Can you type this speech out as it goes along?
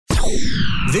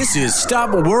This is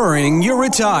Stop Worrying You're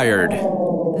Retired.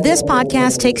 This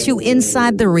podcast takes you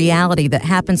inside the reality that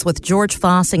happens with George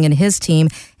Fossing and his team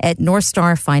at North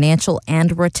Star Financial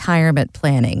and Retirement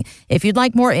Planning. If you'd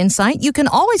like more insight, you can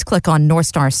always click on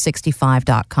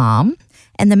northstar65.com.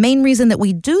 And the main reason that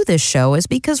we do this show is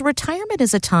because retirement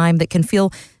is a time that can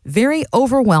feel very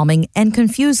overwhelming and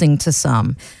confusing to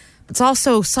some. It's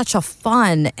also such a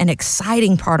fun and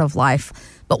exciting part of life.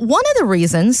 But one of the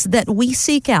reasons that we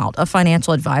seek out a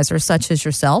financial advisor such as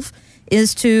yourself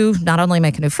is to not only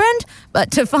make a new friend,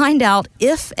 but to find out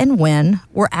if and when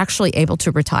we're actually able to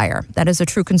retire. That is a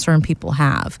true concern people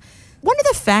have. What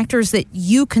are the factors that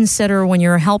you consider when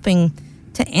you're helping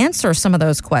to answer some of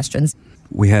those questions?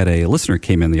 We had a listener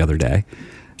came in the other day.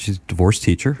 She's a divorced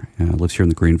teacher, lives here in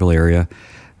the Greenville area,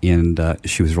 and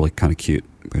she was really kind of cute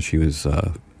because she was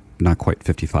not quite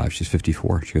 55. She's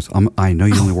 54. She goes, I know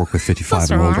you only work with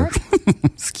 55 and older.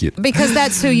 It's cute. Because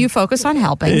that's who you focus on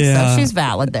helping, so she's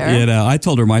valid there. I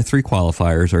told her my 3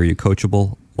 qualifiers are you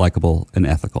coachable, likable, and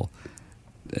ethical.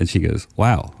 And she goes,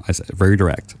 wow. I said, very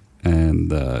direct.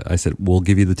 And I said, we'll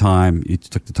give you the time. You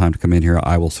took the time to come in here.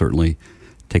 I will certainly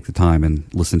take the time and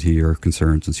listen to your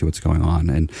concerns and see what's going on.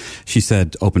 And she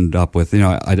said, opened up with,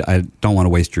 I don't want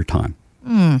to waste your time.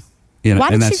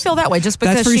 Why did she feel that way? Just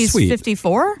because she's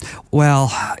 54?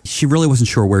 Well, she really wasn't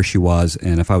sure where she was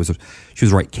and if she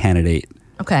was the right candidate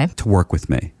to work with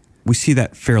me. We see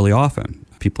that fairly often.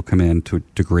 People come in to a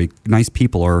degree. Nice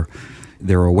people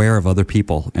they're aware of other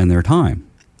people and their time,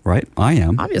 right? I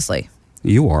am. Obviously.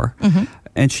 You are. Mm-hmm.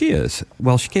 And she is.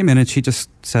 Well, she came in and she just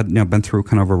said, been through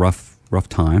kind of a rough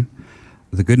time.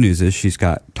 The good news is she's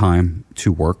got time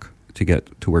to work to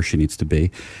get to where she needs to be.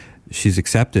 She's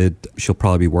accepted. She'll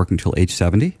probably be working till age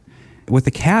 70. With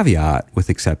the caveat with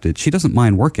accepted, she doesn't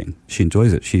mind working. She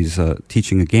enjoys it. She's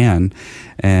teaching again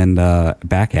and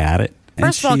back at it.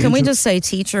 First of all, can we just say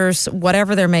teachers,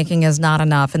 whatever they're making is not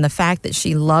enough. And the fact that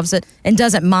she loves it and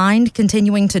doesn't mind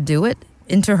continuing to do it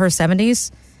into her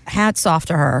 70s, hats off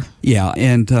to her. Yeah.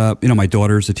 And, my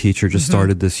daughter's a teacher, just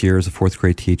started this year as a 4th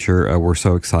grade teacher. We're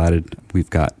so excited. We've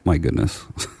got, my goodness,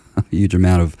 a huge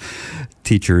amount of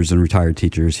teachers and retired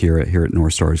teachers here at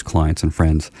North Star as clients and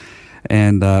friends.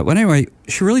 And anyway,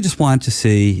 she really just wanted to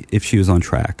see if she was on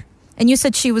track. And you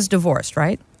said she was divorced,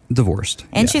 right? Divorced.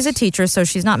 And yes. She's a teacher, so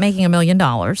she's not making $1 million.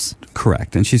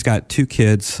 Correct. And she's got 2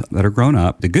 kids that are grown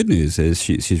up. The good news is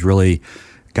she's really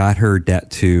got her debt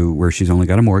to where she's only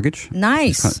got a mortgage.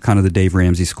 Nice. She's kind of the Dave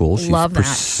Ramsey school. She's Love that.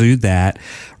 Pursued that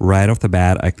right off the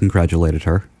bat. I congratulated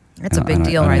her. That's a big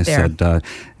deal right there. Said,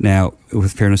 now,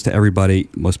 with fairness to everybody,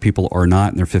 most people are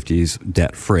not in their 50s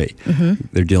debt-free. Mm-hmm.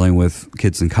 They're dealing with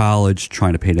kids in college,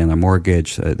 trying to pay down their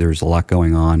mortgage. There's a lot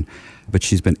going on. But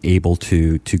she's been able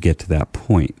to get to that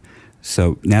point.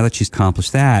 So now that she's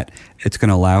accomplished that, it's going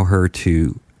to allow her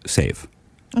to save.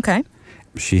 Okay.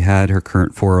 She had her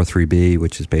current 403B,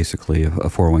 which is basically a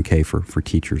 401k for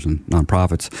teachers and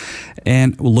nonprofits,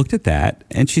 and looked at that,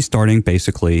 and she's starting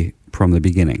basically from the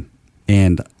beginning.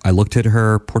 And I looked at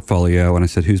her portfolio, and I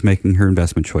said, who's making her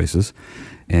investment choices?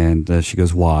 And she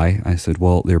goes, why? I said,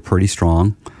 well, they're pretty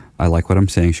strong. I like what I'm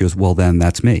saying. She goes, well, then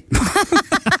that's me.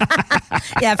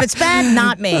 Yeah, if it's bad,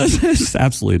 not me. It's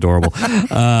absolutely adorable.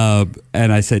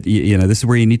 And I said, this is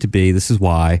where you need to be. This is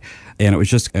why. And it was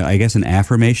just, I guess, an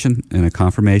affirmation and a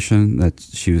confirmation that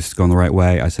she was going the right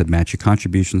way. I said, match your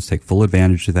contributions, take full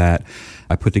advantage of that.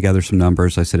 I put together some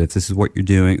numbers. I said, if this is what you're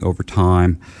doing over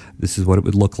time, this is what it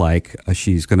would look like.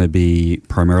 She's going to be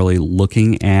primarily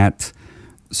looking at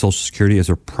Social Security as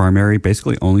her primary,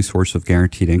 basically only source of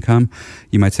guaranteed income.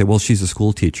 You might say, well, she's a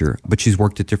school teacher, but she's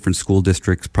worked at different school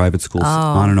districts, private schools,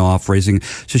 on and off, raising.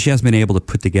 So she hasn't been able to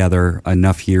put together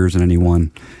enough years in any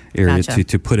one area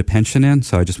to put a pension in.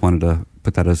 So I just wanted to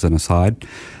put that as an aside.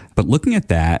 But looking at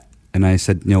that, and I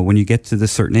said, when you get to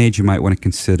this certain age, you might want to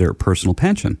consider a personal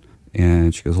pension.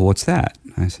 And she goes, well, what's that?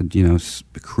 I said,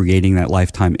 creating that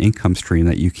lifetime income stream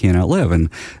that you can't outlive. And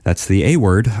that's the A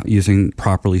word. Using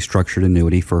properly structured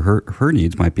annuity for her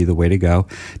needs might be the way to go.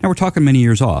 Now, we're talking many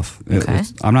years off. Okay.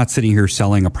 I'm not sitting here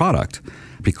selling a product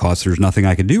because there's nothing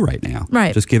I can do right now.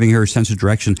 Right. Just giving her a sense of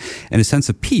direction and a sense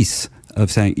of peace of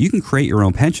saying, you can create your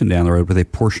own pension down the road with a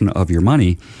portion of your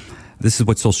money. This is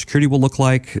what Social Security will look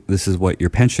like. This is what your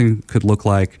pension could look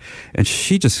like. And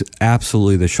she just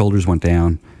absolutely, the shoulders went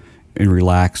down and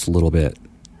relaxed a little bit.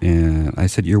 And I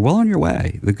said, you're well on your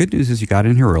way. The good news is you got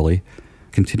in here early.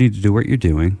 Continue to do what you're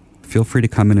doing. Feel free to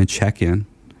come in and check in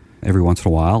every once in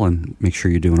a while and make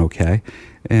sure you're doing okay.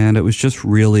 And it was just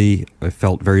really, I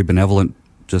felt very benevolent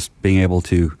just being able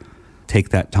to take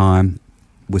that time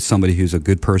with somebody who's a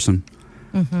good person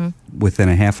within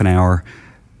a half an hour,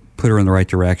 put her in the right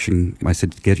direction. I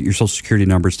said, get your Social Security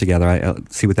numbers together. I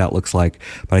see what that looks like.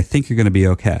 But I think you're going to be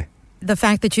okay. The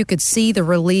fact that you could see the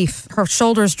relief, her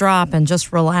shoulders drop and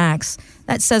just relax,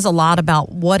 that says a lot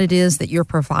about what it is that you're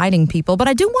providing people. But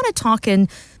I do want to talk in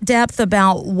depth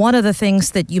about one of the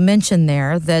things that you mentioned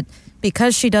there, that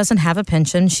because she doesn't have a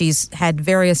pension, she's had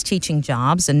various teaching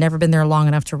jobs and never been there long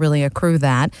enough to really accrue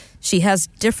that. She has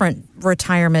different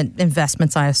retirement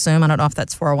investments, I assume. I don't know if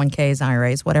that's 401ks,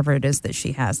 IRAs, whatever it is that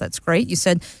she has. That's great. You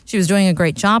said she was doing a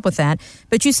great job with that.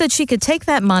 But you said she could take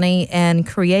that money and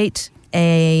create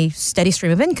a steady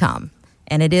stream of income,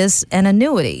 and it is an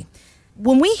annuity.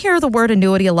 When we hear the word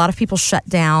annuity, a lot of people shut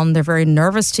down. They're very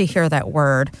nervous to hear that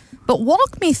word. But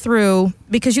walk me through,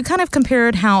 because you kind of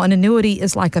compared how an annuity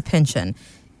is like a pension.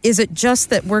 Is it just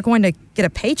that we're going to get a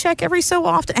paycheck every so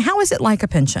often? How is it like a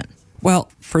pension? Well,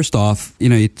 first off,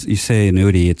 you say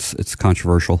annuity, it's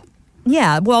controversial.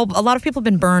 Yeah, well, a lot of people have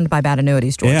been burned by bad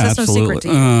annuities, George. Yeah, that's absolutely. No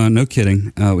secret to you. No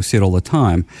kidding. We see it all the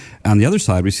time. On the other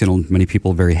side, we see many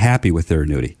people very happy with their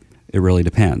annuity. It really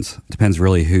depends. It depends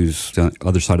really who's on the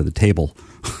other side of the table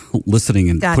listening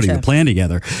and putting the plan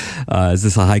together. Is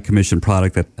this a high commission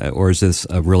product or is this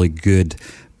a really good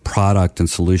product and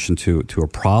solution to a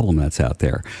problem that's out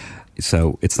there?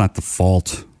 So it's not the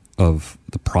fault of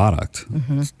the product.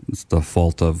 Mm-hmm. It's the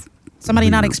fault of somebody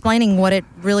not explaining what it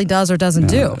really does or doesn't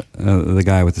do. The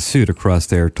guy with the suit across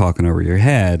there talking over your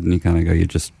head, and you kind of go, you're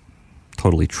just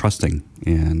totally trusting,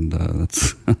 and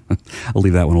that's I'll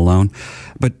leave that one alone.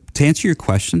 But to answer your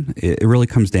question, it really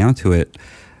comes down to it.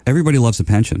 Everybody loves a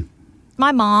pension.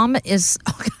 My mom is,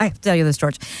 I have to tell you this,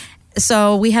 George.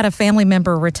 So we had a family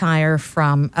member retire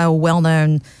from a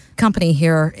well-known company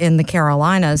here in the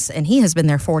Carolinas, and he has been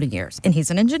there 40 years, and he's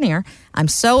an engineer. I'm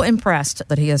so impressed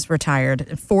that he has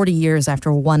retired 40 years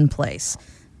after one place.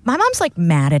 My mom's like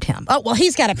mad at him. Oh, well,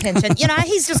 he's got a pension.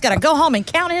 He's just got to go home and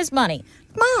count his money.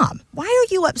 Mom, why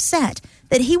are you upset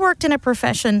that he worked in a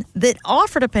profession that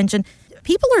offered a pension?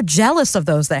 People are jealous of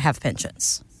those that have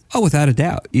pensions. Oh, without a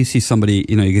doubt. You see somebody,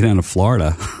 you get down to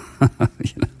Florida,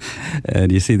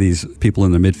 and you see these people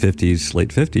in their mid-50s, late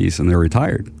 50s, and they're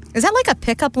retired. Is that like a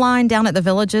pickup line down at the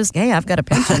Villages? Hey, I've got a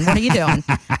pension. What are you doing?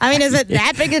 I mean, is it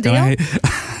that big a deal?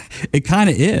 It kind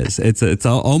of is. It's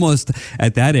almost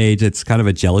at that age. It's kind of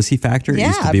a jealousy factor. Yeah, it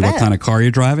used to be what kind of car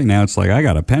you're driving. Now it's like I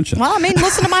got a pension. Well, I mean,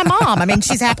 listen to my mom. I mean,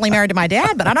 she's happily married to my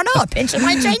dad, but I don't know. A pension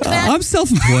might change that. I'm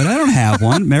self-employed. I don't have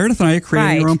one. Meredith and I are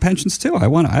creating our own pensions too. I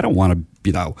don't want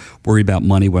to worry about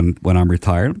money when I'm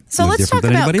retired. So let's talk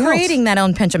about creating that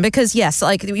own pension, because yes,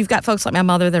 like you've got folks like my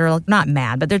mother that are not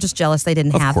mad, but they're just jealous they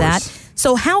didn't have that.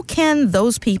 So how can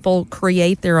those people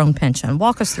create their own pension?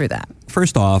 Walk us through that.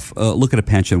 First off, look at a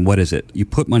pension. What is it? You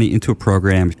put money into a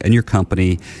program in your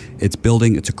company. It's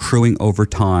building. It's accruing over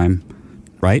time,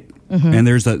 right? Mm-hmm. And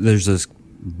there's this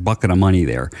bucket of money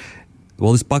there.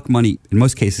 Well, this bucket of money, in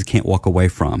most cases, can't walk away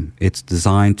from. It's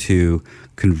designed to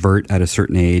convert at a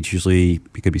certain age. Usually,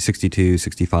 it could be 62,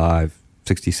 65,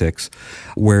 66,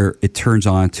 where it turns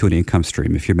on to an income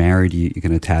stream. If you're married, you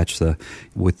can attach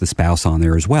with the spouse on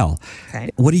there as well.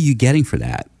 Okay. What are you getting for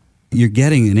that? You're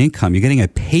getting an income. You're getting a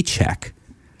paycheck.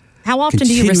 How often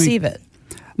do you receive it?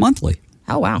 Monthly.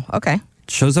 Oh, wow. Okay.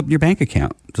 It shows up in your bank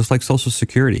account, just like Social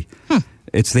Security.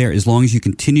 It's there as long as you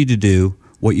continue to do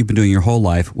what you've been doing your whole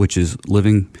life, which is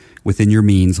living within your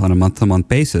means on a month-to-month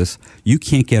basis. You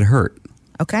can't get hurt.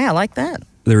 Okay, I like that.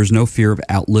 There is no fear of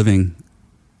outliving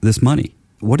this money.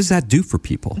 What does that do for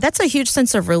people? That's a huge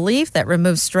sense of relief. That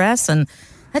removes stress, and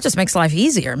that just makes life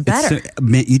easier and better.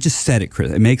 You just said it,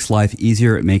 Chris. It makes life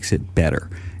easier. It makes it better.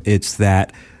 It's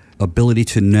that ability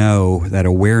to know, that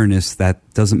awareness that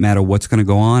doesn't matter what's going to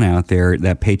go on out there,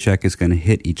 that paycheck is going to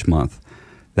hit each month.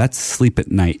 That's sleep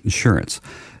at night insurance.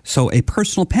 So a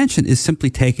personal pension is simply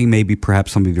taking maybe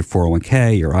perhaps some of your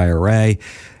 401k, your IRA,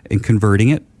 and converting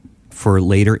it for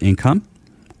later income,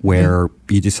 where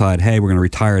you decide, hey, we're going to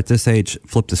retire at this age,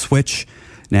 flip the switch.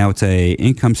 Now it's a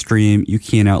income stream you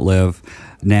can't outlive.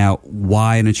 Now,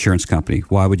 why an insurance company?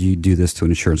 Why would you do this to an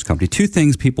insurance company? Two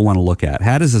things people want to look at.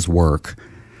 How does this work?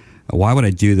 Why would I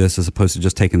do this as opposed to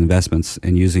just taking investments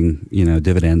and using,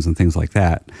 dividends and things like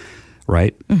that,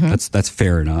 right? Mm-hmm. That's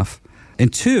fair enough.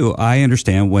 And two, I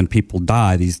understand when people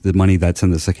die, the money that's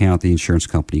in this account, the insurance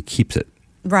company keeps it.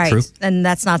 Right. True? And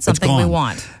that's not something we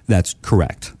want. That's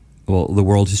correct. Well, the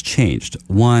world has changed.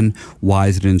 One, why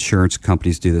is it insurance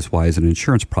companies do this? Why is it an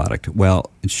insurance product? Well,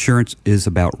 insurance is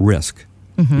about risk.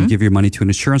 Mm-hmm. You give your money to an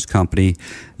insurance company,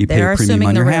 you pay a premium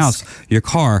on your house, your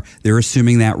car, they're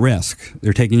assuming that risk.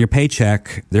 They're taking your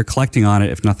paycheck, they're collecting on it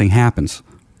if nothing happens,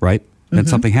 right? Then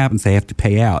something happens, they have to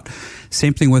pay out.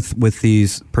 Same thing with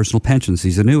these personal pensions,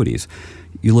 these annuities.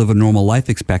 you live a normal life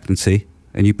expectancy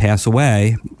and you pass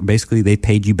away, basically they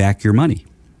paid you back your money.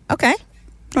 Okay.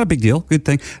 Not a big deal, good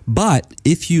thing. But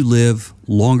if you live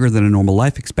longer than a normal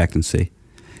life expectancy,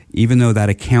 even though that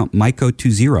account might go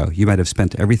to zero, you might have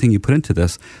spent everything you put into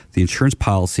this, the insurance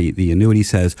policy, the annuity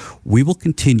says, we will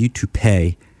continue to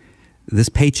pay this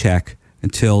paycheck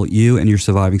until you and your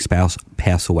surviving spouse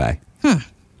pass away.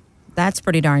 That's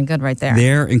pretty darn good right there.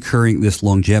 They're incurring this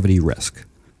longevity risk.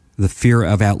 The fear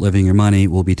of outliving your money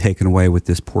will be taken away with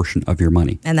this portion of your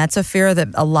money. And that's a fear that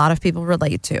a lot of people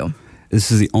relate to.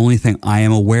 This is the only thing I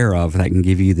am aware of that can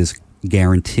give you this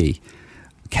guarantee.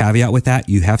 Caveat with that,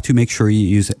 you have to make sure you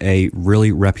use a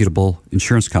really reputable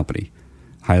insurance company,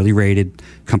 highly rated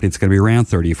company that's going to be around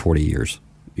 30 or 40 years.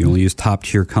 You only use top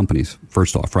tier companies,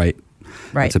 first off, right?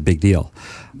 Right. It's a big deal.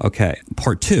 Okay,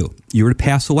 part two, you were to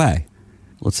pass away.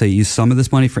 Let's say you use some of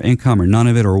this money for income or none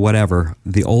of it or whatever.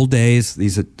 The old days,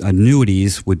 these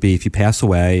annuities would be if you pass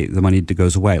away, the money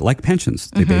goes away, like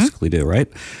pensions, they basically do,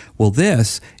 right? Well,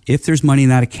 this, if there's money in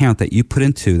that account that you put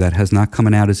into that has not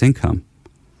coming out as income,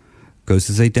 goes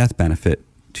as a death benefit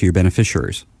to your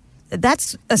beneficiaries.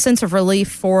 That's a sense of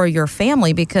relief for your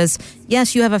family because,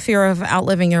 yes, you have a fear of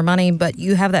outliving your money, but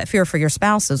you have that fear for your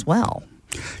spouse as well.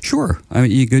 Sure. I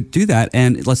mean, you could do that.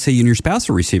 And let's say you and your spouse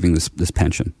are receiving this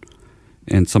pension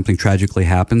and something tragically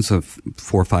happens of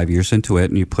 4 or 5 years into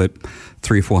it and you put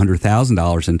 $300,000 or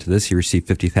 $400,000 into this, you receive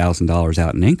 $50,000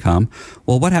 out in income.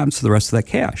 Well, what happens to the rest of that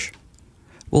cash?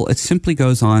 Well, it simply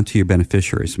goes on to your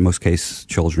beneficiaries, in most cases,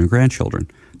 children and grandchildren.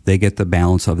 They get the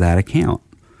balance of that account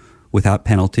without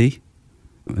penalty.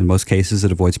 In most cases,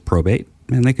 it avoids probate,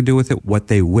 and they can do with it what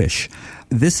they wish.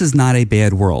 This is not a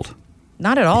bad world.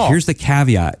 Not at all. Here's the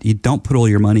caveat. You don't put all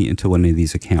your money into one of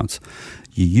these accounts.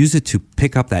 You use it to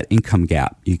pick up that income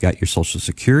gap. You got your Social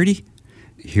Security.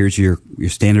 Here's your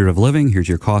standard of living. Here's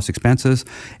your cost expenses.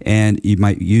 And you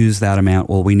might use that amount.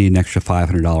 Well, we need an extra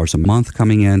 $500 a month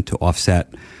coming in to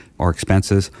offset our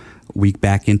expenses. We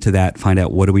back into that, find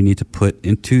out what do we need to put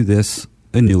into this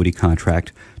annuity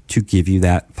contract to give you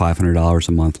that $500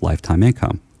 a month lifetime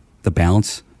income. The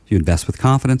balance, you invest with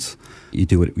confidence. You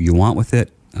do what you want with it.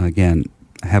 Again,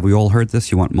 have we all heard this?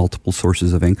 You want multiple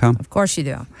sources of income? Of course you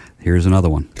do. Here's another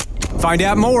one. Find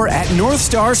out more at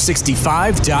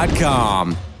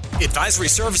northstar65.com. Advisory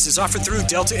services offered through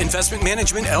Delta Investment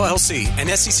Management, LLC,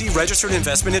 an SEC-registered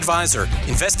investment advisor.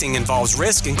 Investing involves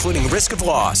risk, including risk of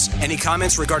loss. Any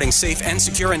comments regarding safe and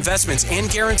secure investments and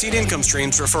guaranteed income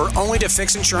streams refer only to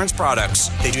fixed insurance products.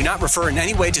 They do not refer in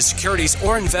any way to securities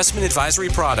or investment advisory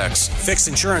products. Fixed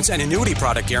insurance and annuity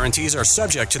product guarantees are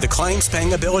subject to the claims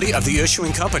paying ability of the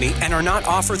issuing company and are not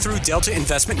offered through Delta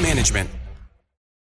Investment Management.